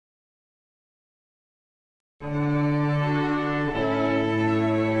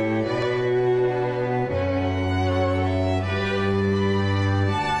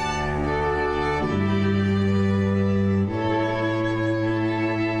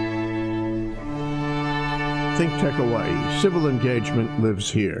Think Tech Hawaii. Civil engagement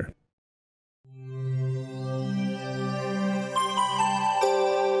lives here.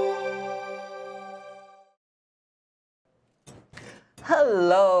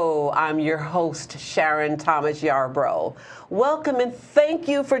 Hello, I'm your host, Sharon Thomas Yarbrough. Welcome and thank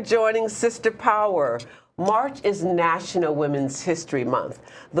you for joining Sister Power. March is National Women's History Month.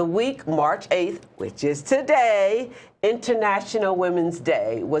 The week, March 8th, which is today, International Women's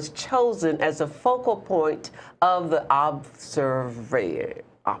Day, was chosen as a focal point of the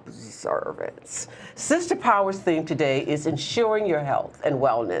observance. Sister Power's theme today is ensuring your health and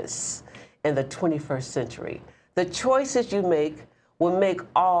wellness in the 21st century. The choices you make will make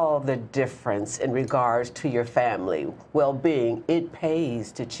all the difference in regards to your family well-being. It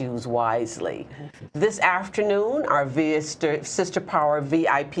pays to choose wisely. This afternoon, our Sister Power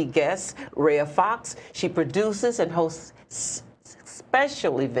VIP guest, Rea Fox, she produces and hosts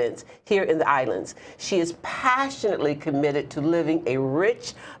special events here in the islands. She is passionately committed to living a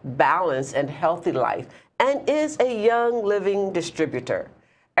rich, balanced, and healthy life and is a Young Living Distributor.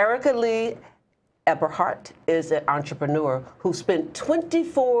 Erika Lee Eberhart is an entrepreneur who spent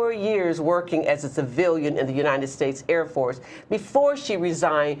 24 years working as a civilian in the United States Air Force before she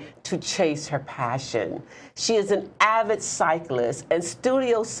resigned to chase her passion. She is an avid cyclist and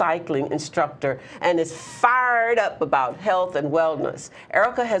studio cycling instructor and is fired up about health and wellness.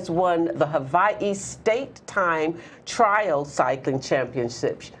 Erika has won the Hawaii State Time Trial Cycling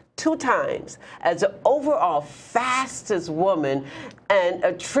Championships 2 times as the overall fastest woman and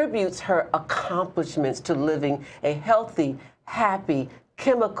attributes her accomplishments to living a healthy, happy,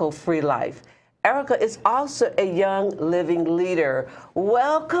 chemical-free life. Erika is also a Young Living leader.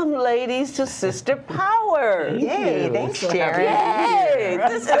 Welcome, ladies, to Sister Power. Yay, thanks, Sharon. Yay,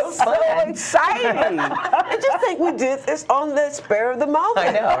 this is so exciting. I just think we did this on the spur of the moment.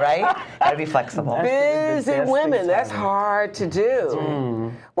 I know, right? Gotta be flexible. Busy women, that's hard to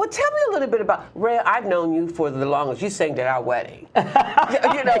do. Well, tell me a little bit about, Rea, I've known you for the longest. You sang at our wedding,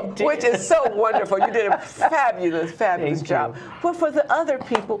 you know, which is so wonderful. You did a fabulous job. But for the other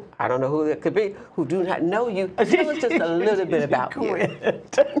people, I don't know who that could be, who do not know you, tell us just a little bit about you.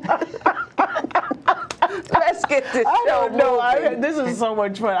 Let's get this show moving. This is so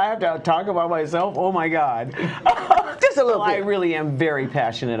much fun. I have to talk about myself. Oh my God. Just a little bit. I really am very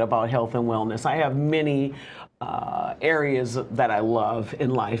passionate about health and wellness. I have many areas that I love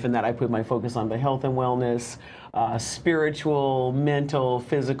in life and that I put my focus on, but health and wellness, spiritual, mental,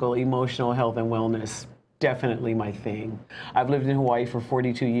 physical, emotional health and wellness. Definitely my thing. I've lived in Hawaii for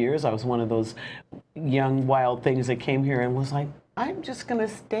 42 years. I was one of those young, wild things that came here and was like, I'm just going to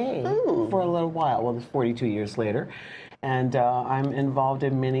stay for a little while. Well, it's 42 years later. And I'm involved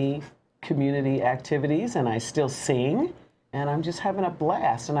in many community activities, and I still sing. And I'm just having a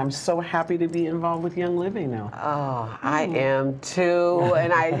blast, and I'm so happy to be involved with Young Living now. Oh, I am too,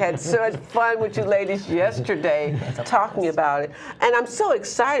 and I had such fun with you ladies yesterday talking about it. And I'm so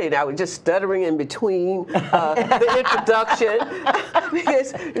excited. I was just stuttering in between the introduction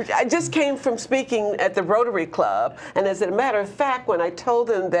because I just came from speaking at the Rotary Club, and as a matter of fact, when I told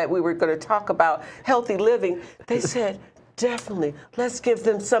them that we were going to talk about healthy living, they said, definitely, let's give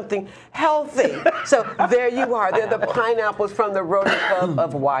them something healthy. So there you are. They're the pineapples from the Rotary Club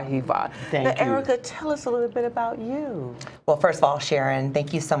of Wahiva. Thank you. Erika, tell us a little bit about you. Well, first of all, Sharon,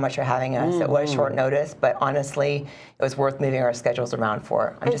 thank you so much for having us. It was short notice, but honestly, it was worth moving our schedules around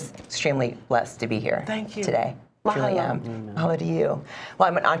for. I'm just extremely blessed to be here today. Truly am. Mahalo to you. Well,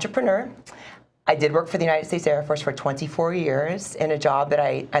 I'm an entrepreneur. I did work for the United States Air Force for 24 years in a job that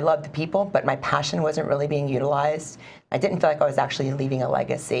I loved the people, but my passion wasn't really being utilized. I didn't feel like I was actually leaving a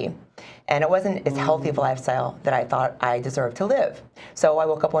legacy. And it wasn't as healthy of a lifestyle that I thought I deserved to live. So I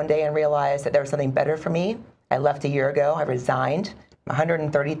woke up one day and realized that there was something better for me. I left a year ago. I resigned.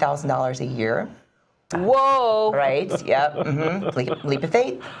 $130,000 a year. Whoa. Right, yep, leap of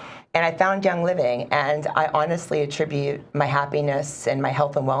faith. And I found Young Living, and I honestly attribute my happiness and my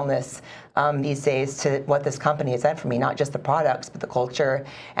health and wellness these days to what this company has done for me, not just the products, but the culture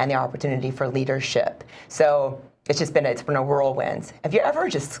and the opportunity for leadership. So it's been a whirlwind. Have you ever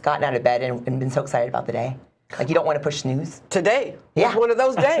just gotten out of bed and been so excited about the day? Like you don't want to push snooze? Today was one of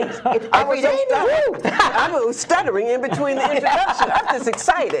those days. I was stuttering in between the introduction. I'm just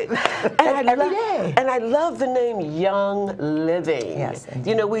excited. And I love the name Young Living. Yes, indeed.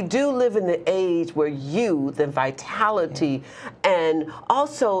 You know, we do live in the age where youth and vitality and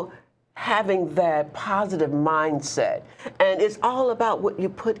also having that positive mindset. And it's all about what you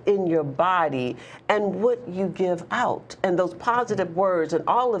put in your body and what you give out. And those positive words and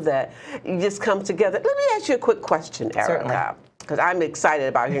all of that just comes together. Let me ask you a quick question, Erika. because I'm excited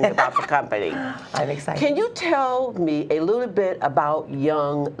about hearing about the company. I'm excited. Can you tell me a little bit about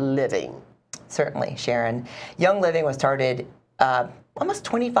Young Living? Certainly, Sharon. Young Living was started almost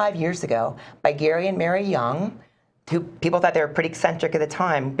 25 years ago by Gary and Mary Young, who people thought they were pretty eccentric at the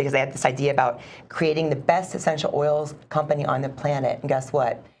time because they had this idea about creating the best essential oils company on the planet. And guess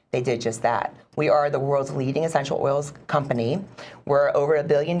what? They did just that. We are the world's leading essential oils company. We're over $1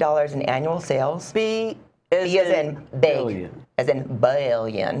 billion in annual sales. B as in big. Billion. As in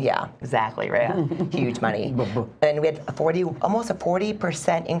billion. Yeah, exactly, right? Huge money. And we had almost a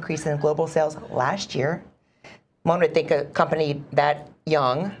 40% increase in global sales last year. One would think a company that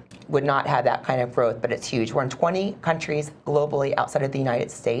young would not have that kind of growth, but it's huge. We're in 20 countries globally outside of the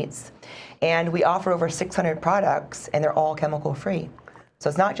United States. And we offer over 600 products, and they're all chemical-free. So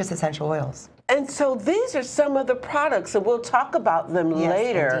it's not just essential oils. And so these are some of the products, and we'll talk about them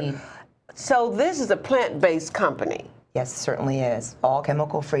later. Indeed. So this is a plant-based company. Yes, it certainly is. All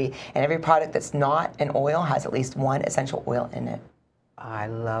chemical-free. And every product that's not an oil has at least one essential oil in it. I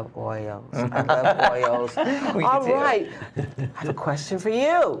love oils. I love oils. All right. I have a question for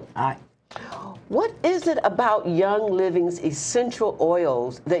you. What is it about Young Living's essential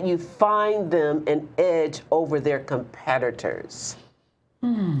oils that you find them an edge over their competitors?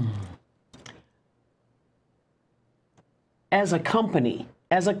 As a company,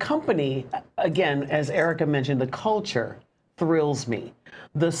 again, as Erika mentioned, the culture thrills me.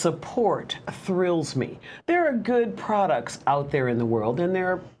 The support thrills me. There are good products out there in the world, and there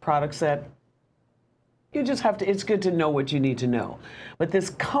are products that you just have to, it's good to know what you need to know. But this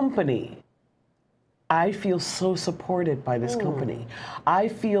company, I feel so supported by this company. I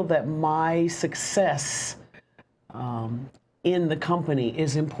feel that my success in the company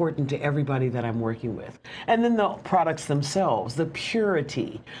is important to everybody that I'm working with. And then the products themselves, the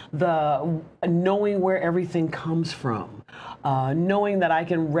purity, the knowing where everything comes from, knowing that I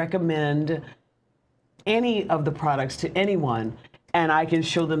can recommend any of the products to anyone, and I can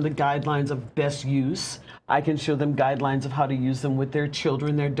show them the guidelines of best use. I can show them guidelines of how to use them with their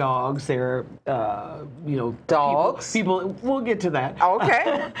children, their dogs, their, dogs. People. We'll get to that.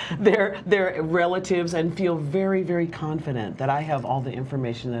 Okay. their relatives, and feel very, very confident that I have all the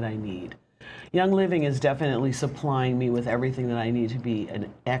information that I need. Young Living is definitely supplying me with everything that I need to be an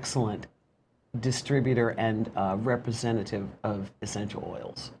excellent distributor and representative of essential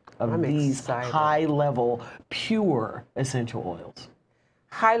oils, of these high-level, pure essential oils.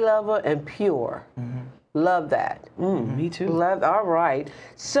 High level and pure. Love that. Me too. All right.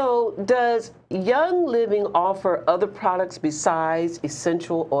 So does Young Living offer other products besides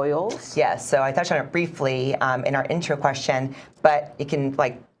essential oils? Yes. So I touched on it briefly in our intro question, but you can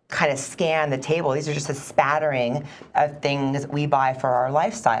kind of scan the table. These are just a spattering of things we buy for our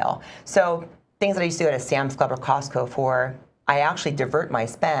lifestyle. So things that I used to go to Sam's Club or Costco for, I actually divert my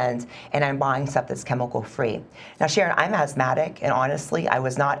spend, and I'm buying stuff that's chemical free. Now, Sharon, I'm asthmatic, and honestly, I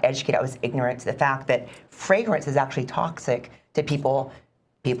was not educated. I was ignorant to the fact that fragrance is actually toxic to people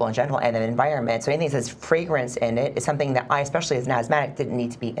in general and the environment. So anything that has fragrance in it is something that I, especially as an asthmatic, didn't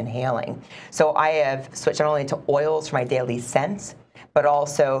need to be inhaling. So I have switched not only to oils for my daily scents, but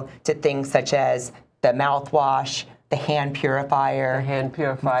also to things such as the mouthwash, the hand purifier. The hand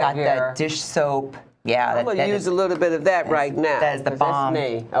purifier. Got the dish soap. Yeah, I'm going to use a little bit of that right now. That is the bomb.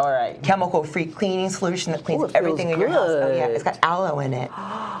 That's me. All right. Chemical-free cleaning solution that cleans everything in your house. Oh yeah, it's got aloe in it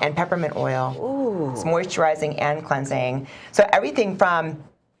and peppermint oil. Ooh. It's moisturizing and cleansing. So everything from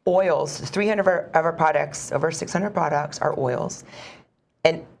oils, 300 of our products, over 600 products are oils,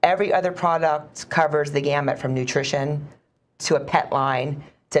 and every other product covers the gamut from nutrition to a pet line,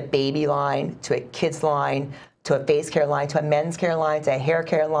 to a baby line, to a kids line, to a face care line, to a men's care line, to a hair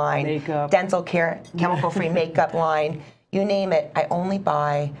care line, makeup, dental care, chemical-free makeup line, you name it. I only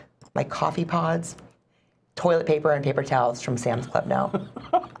buy my coffee pods, toilet paper, and paper towels from Sam's Club now.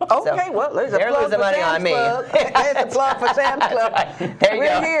 Okay, well, there's a plug for Sam's Club. There's a plug for Sam's Club. There you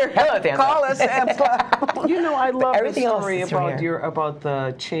go. We're here. Hello, Sam's. Call us, Sam's Club. You know, I love the story about about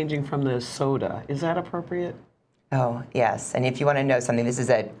the changing from the soda. Is that appropriate? Oh, yes. And if you want to know something, this is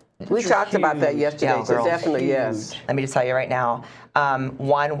we talked about that yesterday, so definitely, yes. Let me just tell you right now,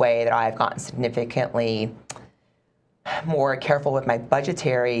 one way that I've gotten significantly more careful with my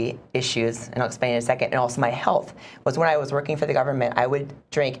budgetary issues, and I'll explain in a second, and also my health, was when I was working for the government, I would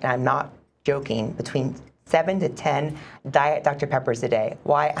drink, and I'm not joking, between 7 to 10 Diet Dr. Peppers a day.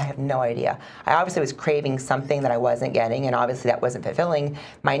 Why? I have no idea. I obviously was craving something that I wasn't getting, and obviously that wasn't fulfilling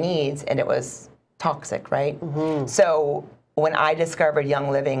my needs, and it was toxic, right? So when I discovered Young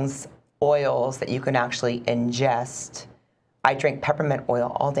Living's oils that you can actually ingest, I drink peppermint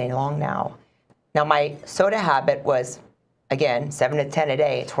oil all day long now. Now, my soda habit was again, 7 to 10 a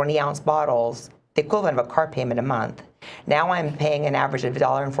day, 20-ounce bottles, the equivalent of a car payment a month. Now I'm paying an average of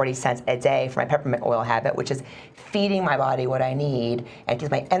 $1.40 a day for my peppermint oil habit, which is feeding my body what I need and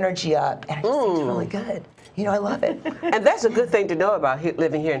gets my energy up, and it just tastes really good. You know, I love it. And that's a good thing to know about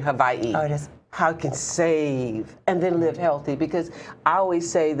living here in Hawaii. Oh, it is. How it can save and then live healthy, because I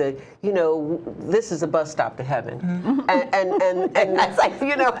always say that, you know, this is a bus stop to heaven. And it's like,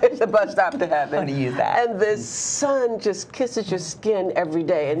 you know, it's a bus stop to heaven. I'm gonna use that. And the sun just kisses your skin every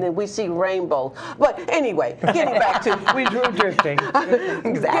day, and then we see rainbow. But anyway, getting back to We drew drifting.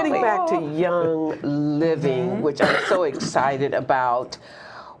 Exactly. getting back to Young Living, which I'm so excited about.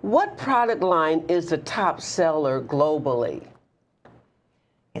 What product line is the top seller globally?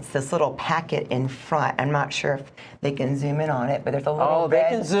 It's this little packet in front. I'm not sure if they can zoom in on it, but there's a little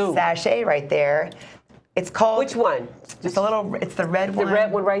red sachet right there. It's called... Which one? It's a little. It's the red one. The red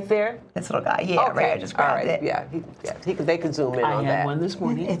one right there? This little guy. Yeah, Okay. right. I just grabbed it. Yeah, they can zoom in on I that. had one this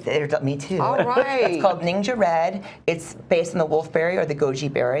morning. Me too. All right. It's called Ninja Red. It's based on the wolfberry or the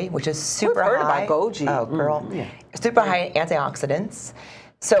goji berry, which is super We've heard high. about goji. Oh, girl. Super high in antioxidants.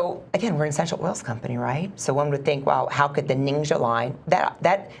 So again, we're an essential oils company, right? So one would think, wow, how could the Ninja line, that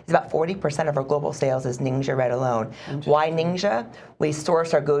is about 40% of our global sales is Ninja Red alone. Why Ninja? We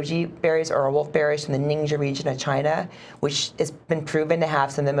source our goji berries or our wolfberries from the Ninja region of China, which has been proven to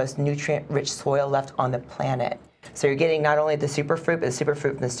have some of the most nutrient-rich soil left on the planet. So you're getting not only the superfruit, but the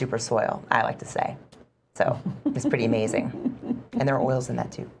superfruit from the super soil, I like to say. So it's pretty amazing. And there are oils in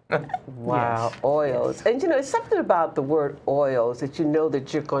that too. Wow, oils. And you know, it's something about the word oils that you know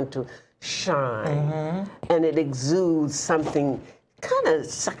that you're going to shine. And it exudes something kind of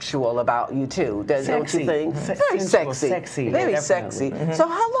sexual about you too, don't you think? Very sexy. Very sexy. So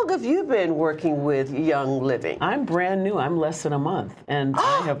how long have you been working with Young Living? I'm brand new. I'm less than a month, and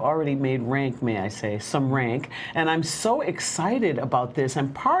I have already made rank, may I say, some rank. And I'm so excited about this.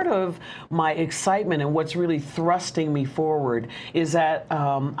 And part of my excitement and what's really thrusting me forward is that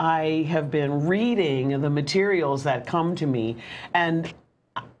I have been reading the materials that come to me, and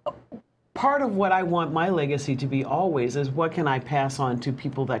part of what I want my legacy to be always is what can I pass on to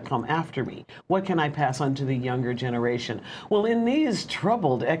people that come after me? What can I pass on to the younger generation? Well, in these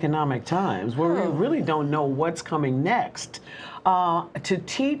troubled economic times where we really don't know what's coming next, to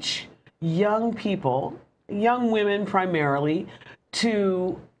teach young people, young women primarily,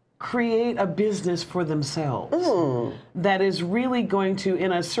 to create a business for themselves that is really going to,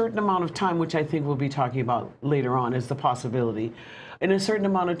 in a certain amount of time, which I think we'll be talking about later on as the possibility, in a certain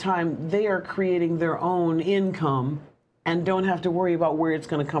amount of time, they are creating their own income and don't have to worry about where it's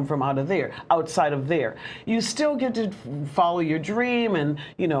going to come from outside of there. You still get to follow your dream and,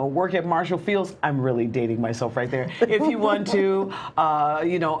 you know, work at Marshall Fields. I'm really dating myself right there. If you want to,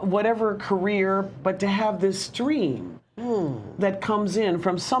 you know, whatever career, but to have this stream that comes in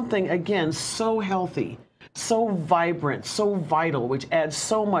from something, again, so healthy, so vibrant, so vital, which adds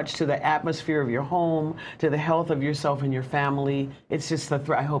so much to the atmosphere of your home, to the health of yourself and your family. It's just the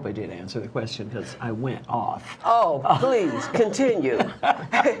I hope I did answer the question because I went off. Oh, please, continue.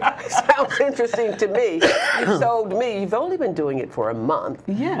 Sounds interesting to me. You sold me. You've only been doing it for a month.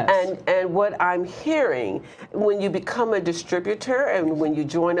 Yes. And what I'm hearing, when you become a distributor and when you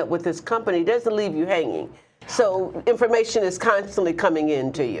join up with this company, it doesn't leave you hanging. So information is constantly coming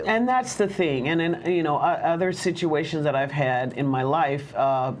in to you. And that's the thing. And in, you know, other situations that I've had in my life,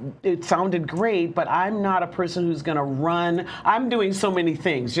 it sounded great, but I'm not a person who's going to run. I'm doing so many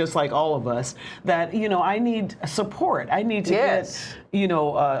things, just like all of us, that, you know, I need support. I need to get, you know,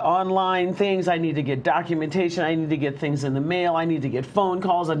 online things. I need to get documentation. I need to get things in the mail. I need to get phone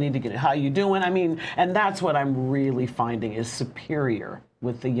calls. I need to get, how you doing? I mean, and that's what I'm really finding is superior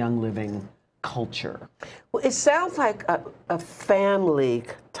with the Young Living culture. Well, it sounds like a family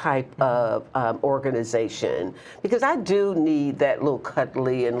type of organization, because I do need that little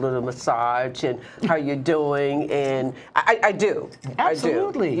cuddly and little massage and how you're doing, and I do.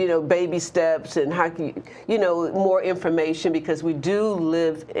 Absolutely. I do. You know, baby steps and how can you know, more information, because we do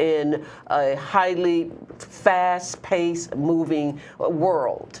live in a highly fast-paced, moving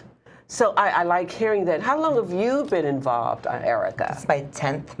world. So I like hearing that. How long have you been involved, Erika? It's my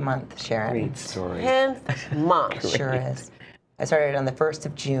 10th month, Sharon. Great story. 10th month. Sure is. I started on the 1st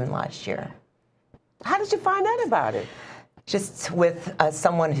of June last year. How did you find out about it? Just with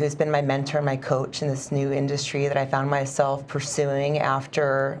someone who's been my mentor, my coach in this new industry that I found myself pursuing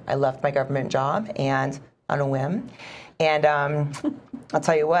after I left my government job and on a whim. And I'll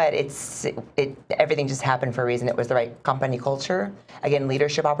tell you what, everything just happened for a reason. It was the right company culture. Again,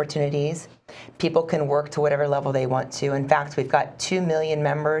 leadership opportunities. People can work to whatever level they want to. In fact, we've got 2 million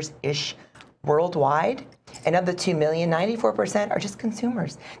members-ish worldwide. And of the 2 million, 94% are just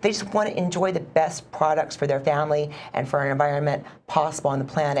consumers. They just want to enjoy the best products for their family and for an environment possible on the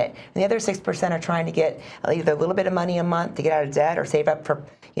planet. And the other 6% are trying to get either a little bit of money a month to get out of debt or save up for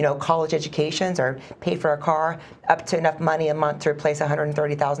college educations or pay for a car, up to enough money a month to replace a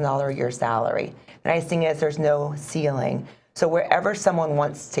 $130,000 a year salary. The nice thing is there's no ceiling. So wherever someone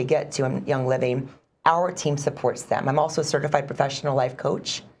wants to get to in Young Living, our team supports them. I'm also a certified professional life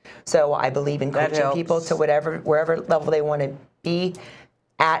coach. So I believe in coaching people to wherever level they want to be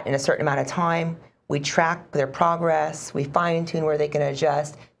at in a certain amount of time. We track their progress. We fine-tune where they can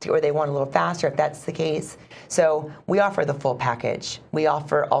adjust to get where they want a little faster if that's the case. So we offer the full package. We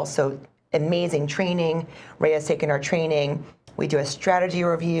offer also amazing training. Rea's taken our training. We do a strategy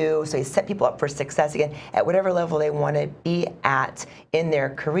review, so we set people up for success again at whatever level they want to be at in their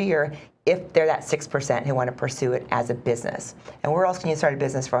career, if they're that 6% who want to pursue it as a business. And where else can you start a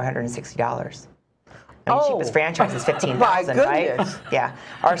business for $160? I mean, cheapest franchise is $15,000, right? Yeah.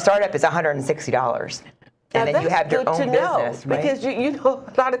 Our startup is $160. And then you have your own business, right? Because you know,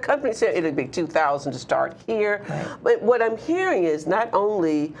 a lot of companies say it'll be $2,000 to start here. Right. But what I'm hearing is not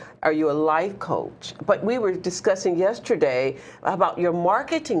only are you a life coach, but we were discussing yesterday about your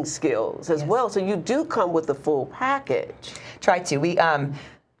marketing skills as well. So you do come with the full package. Try to. We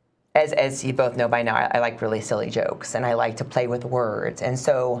as you both know by now, I like really silly jokes and I like to play with words. And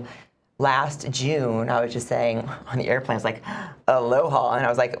so last June, I was just saying on the airplane, I was like, aloha. And I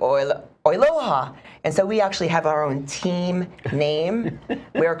was like, oiloha. And so we actually have our own team name.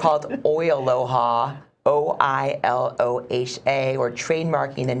 We are called Oiloha, O-I-L-O-H-A. We're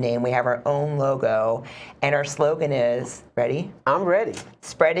trademarking the name. We have our own logo. And our slogan is, ready? I'm ready.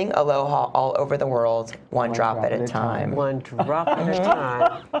 Spreading aloha all over the world, one drop at a time. One drop at a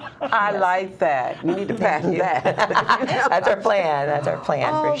time. I like that. You need to patent that. That's our plan. That's our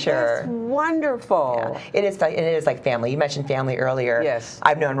plan for sure. That's wonderful. Yeah. It is like family. You mentioned family earlier. Yes.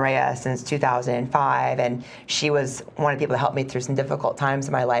 I've known Rea since 2005, and she was one of the people that helped me through some difficult times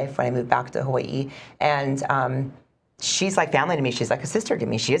in my life when I moved back to Hawaii. And she's like family to me. She's like a sister to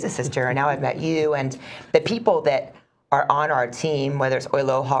me. She is a sister, and now I've met you. And the people that are on our team, whether it's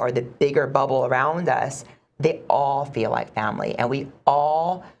Oiloha or the bigger bubble around us, they all feel like family, and we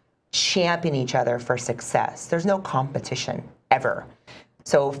all champion each other for success. There's no competition, ever.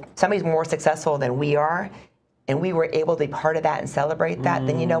 So if somebody's more successful than we are, and we were able to be part of that and celebrate that,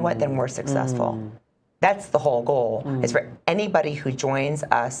 then you know what? Then we're successful. That's the whole goal, is for anybody who joins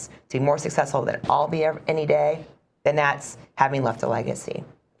us to be more successful than I'll be any day, then that's having left a legacy.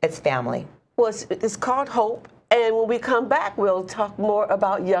 It's family. Well, it's called Hope, and when we come back, we'll talk more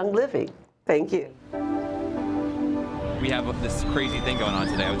about Young Living. Thank you. We have this crazy thing going on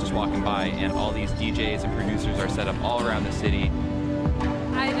today. I was just walking by, and all these DJs and producers are set up all around the city.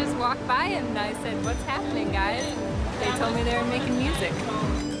 I just walked by and I said, "What's happening, guys?" They told me they were making music.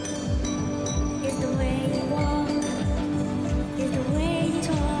 It's the way you walk, it's the way you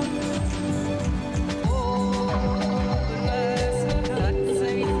talk.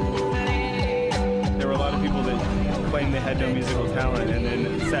 There were a lot of people that claimed they had no musical talent and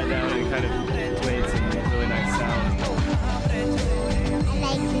then sat down and kind of made some really nice sounds. I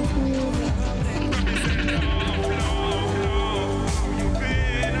like this music.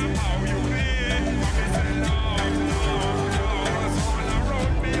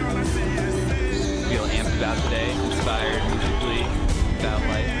 Feel amped about today, inspired musically, about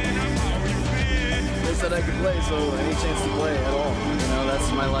life. They said I could play, so any chance to play at all. You know, that's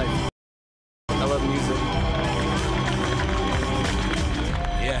my life. I love music.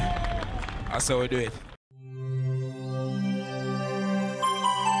 Yeah, I saw it do it.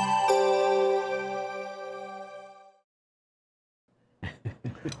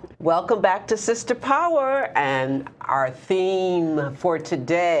 Welcome back to Sister Power, and our theme for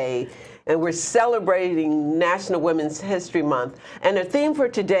today, and we're celebrating National Women's History Month, and the theme for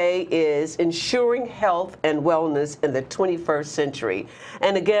today is ensuring health and wellness in the 21st century.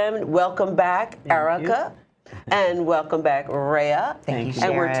 And again, welcome back, Erika, and welcome back, Rea. Thank you,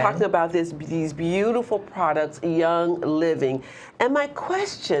 And we're Sharon. talking about these beautiful products, Young Living. And my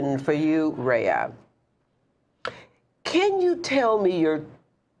question for you, Rea, can you tell me your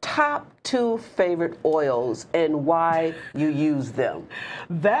top 2 favorite oils and why you use them?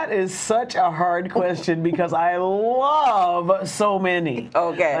 That is such a hard question because I love so many.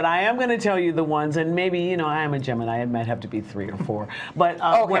 Okay. But I am going to tell you the ones, and maybe, you know, I am a Gemini. It might have to be 3 or 4. But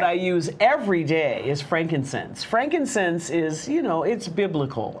what I use every day is frankincense. Frankincense is, you know, it's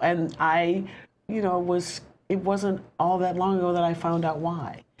biblical. And I, you know, it wasn't all that long ago that I found out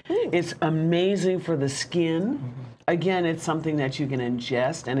why. It's amazing for the skin. Again, it's something that you can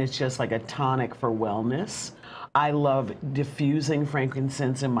ingest, and it's just like a tonic for wellness. I love diffusing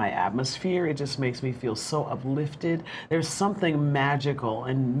frankincense in my atmosphere. It just makes me feel so uplifted. There's something magical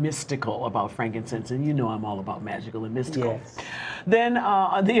and mystical about frankincense, and you know I'm all about magical and mystical. Yes. Then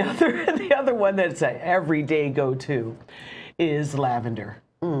the other one that's an everyday go-to is lavender.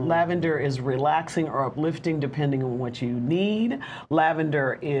 Lavender is relaxing or uplifting depending on what you need.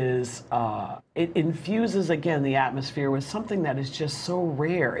 Lavender is, it infuses, again, the atmosphere with something that is just so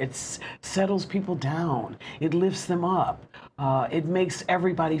rare. It settles people down. It lifts them up. It makes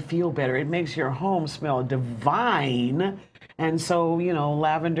everybody feel better. It makes your home smell divine. And so, you know,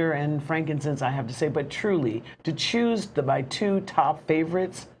 lavender and frankincense, I have to say, but truly, to choose my two top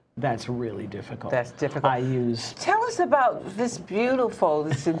favorites, that's really difficult. That's difficult. I use. Tell us about this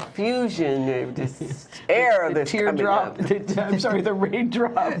infusion, this air that's teardrop. I'm sorry, the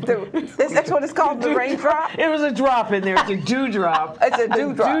raindrop. That's what it's called, the raindrop? It was a drop in there. It's a dewdrop. It's a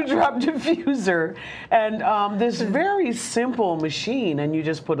dewdrop. Dewdrop diffuser. And this very simple machine, and you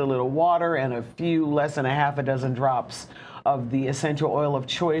just put a little water and a few, less than a half a dozen drops of the essential oil of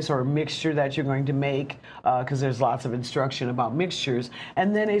choice or mixture that you're going to make, because there's lots of instruction about mixtures,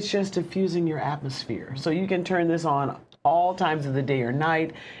 and then it's just diffusing your atmosphere. So you can turn this on all times of the day or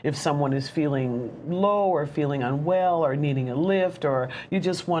night if someone is feeling low or feeling unwell or needing a lift, or you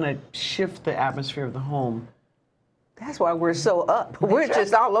just want to shift the atmosphere of the home. That's why we're so up. We're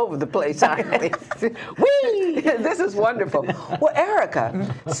just all over the place, aren't we? Whee! This is wonderful. Well,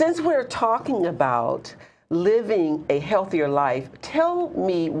 Erika, since we're talking about living a healthier life, tell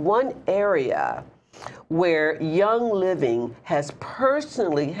me one area where Young Living has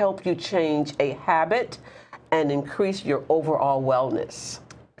personally helped you change a habit and increase your overall wellness.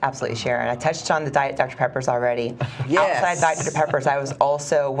 Absolutely, Sharon. I touched on the Diet Dr. Peppers already. Yes. Outside Dr. Peppers, I was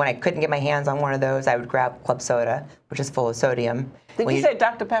also, when I couldn't get my hands on one of those, I would grab club soda, which is full of sodium. Did you say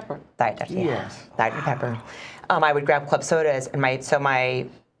Dr. Pepper? Diet Dr. Yes. Dr. Pepper. I would grab club sodas, and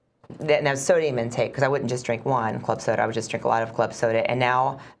now sodium intake, because I wouldn't just drink one club soda, I would just drink a lot of club soda. And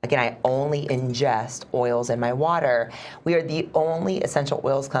now, again, I only ingest oils in my water. We are the only essential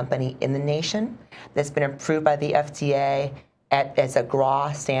oils company in the nation that's been approved by the FDA as a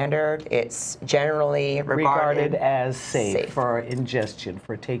GRAS standard. It's generally regarded as safe for ingestion,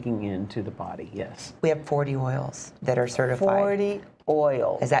 for taking into the body, yes. We have 40 oils that are certified. 40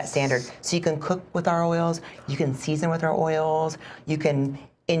 oils. As that standard. So you can cook with our oils, you can season with our oils, you can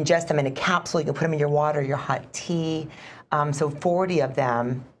ingest them in a capsule, you can put them in your water, your hot tea. So 40 of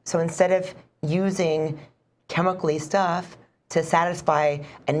them. So instead of using chemically stuff to satisfy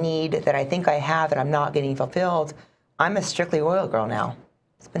a need that I think I have that I'm not getting fulfilled, I'm a strictly oil girl now.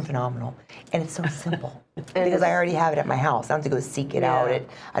 It's been phenomenal. And it's so simple because I already have it at my house. I don't have to go seek it out at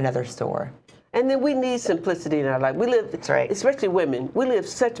another store. And then we need simplicity in our life. We live, that's right. Especially women, we live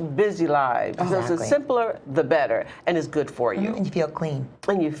such busy lives. Exactly. So the simpler, the better, and it's good for you. And you feel clean.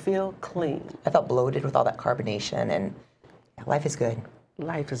 And you feel clean. I felt bloated with all that carbonation, and life is good.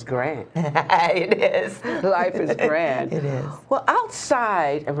 Life is grand. It is. Life is grand. It is. Well,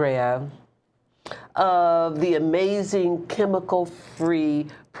 outside, Rea, of the amazing chemical-free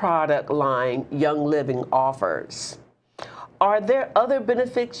product line Young Living offers, are there other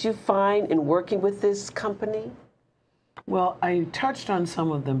benefits you find in working with this company? Well, I touched on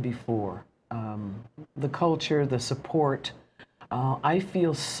some of them before. The culture, the support. I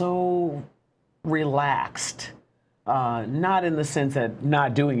feel so relaxed, not in the sense that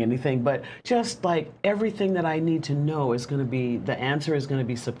not doing anything, but just like everything that I need to know is going to be, the answer is going to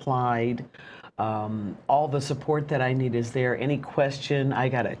be supplied. All the support that I need is there. Any question, I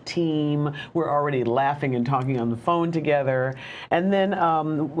got a team. We're already laughing and talking on the phone together. And then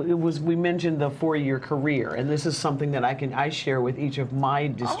we mentioned the 4-year career, and this is something that I share with each of my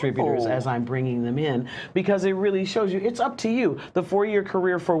distributors as I'm bringing them in, because it really shows you it's up to you. The 4-year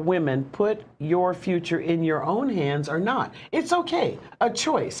career for women, put your future in your own hands or not. It's okay, a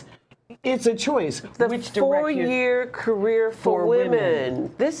choice. It's a choice. The 4-year career for women.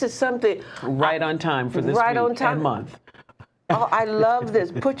 This is something right on time for this right week on time. and month. Oh, I love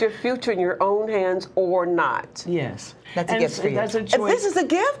this. Put your future in your own hands or not. Yes. That's a gift for you. That's a choice. This is a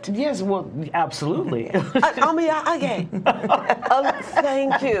gift? Yes, well, absolutely. Okay.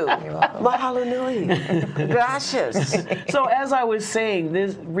 Thank you. Mahalo Gracias. So as I was saying,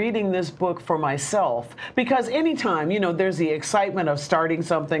 reading this book for myself, because anytime, there's the excitement of starting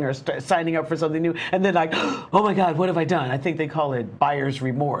something or signing up for something new, and then like, oh my God, what have I done? I think they call it buyer's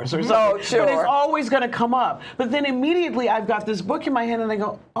remorse or something. Oh, sure. But it's always going to come up. But then immediately I've got this book in my hand and I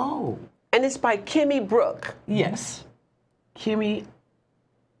go, oh. And it's by Kimmy Brooke. Yes. Kimmy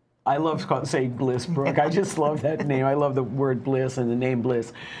I love saying Bliss, Brooke. I just love that name. I love the word Bliss and the name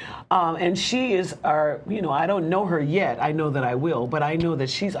Bliss. And she is our, you know, I don't know her yet. I know that I will, but I know that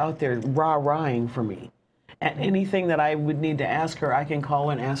she's out there rah-rahing for me. And anything that I would need to ask her, I can call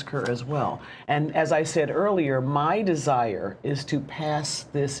and ask her as well. And as I said earlier, my desire is to pass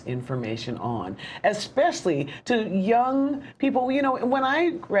this information on, especially to young people. You know, when I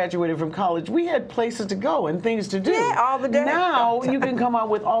graduated from college, we had places to go and things to do. Yeah, all the day. Now you can come out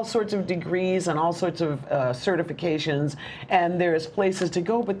with all sorts of degrees and all sorts of certifications, and there's places to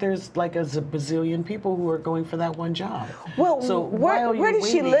go, but there's like a bazillion people who are going for that one job. Well, so where does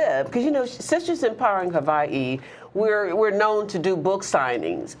she live? Because, you know, Sisters Empowering Hawaii, we're known to do book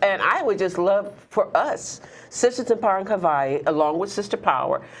signings, and I would just love for us, Sisters Empowering Hawaii, along with Sister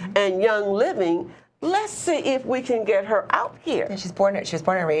Power and Young Living, let's see if we can get her out here. And she was born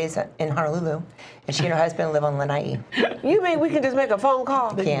and raised in Honolulu, and she and her husband live on Lanai. You mean we can just make a phone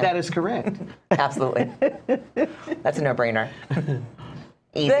call? That is correct. Absolutely. That's a no-brainer.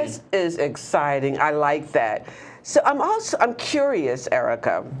 Easy. This is exciting. I like that. So I'm curious,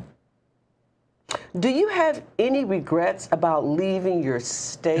 Erika. Do you have any regrets about leaving your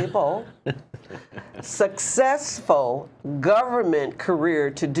stable, successful government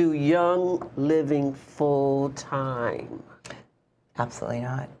career to do Young Living full time? Absolutely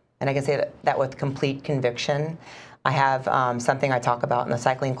not. And I can say that with complete conviction. I have something I talk about in the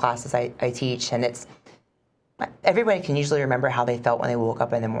cycling classes I teach, and it's everybody can usually remember how they felt when they woke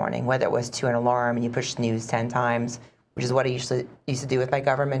up in the morning, whether it was to an alarm and you push snooze 10 times, which is what I used to do with my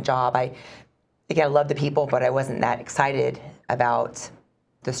government job. Again, I love the people, but I wasn't that excited about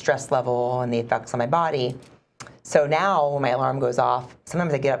the stress level and the effects on my body. So now when my alarm goes off,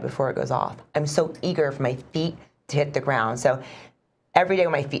 sometimes I get up before it goes off. I'm so eager for my feet to hit the ground. So every day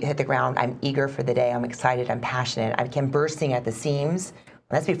when my feet hit the ground, I'm eager for the day. I'm excited. I'm passionate. I'm bursting at the seams.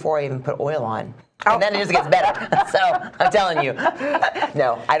 And that's before I even put oil on. And then it just gets better. So I'm telling you,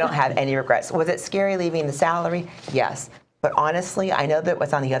 no, I don't have any regrets. Was it scary leaving the salary? Yes. But honestly, I know that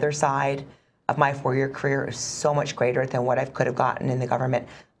what's on the other side of my 4-year career is so much greater than what I could have gotten in the government.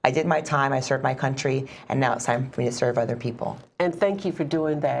 I did my time, I served my country, and now it's time for me to serve other people. And thank you for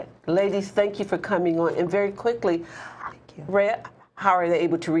doing that. Ladies, thank you for coming on. And very quickly, Rea, how are they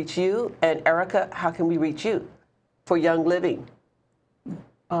able to reach you? And Erika, how can we reach you for Young Living?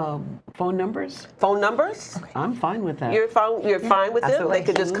 Phone numbers? Phone numbers? Okay. I'm fine with that. You're fine with them? They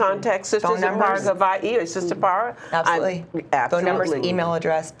could just contact Sisters Empowering Hawaii or Sister Power? Absolutely. Phone numbers, email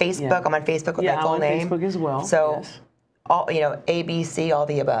address, Facebook. Yeah. I'm on Facebook with my full name. Facebook as well. So, yes. All, ABC, all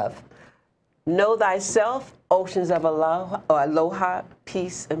the above. Know thyself, oceans of aloha,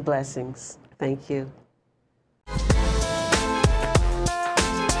 peace and blessings. Thank you.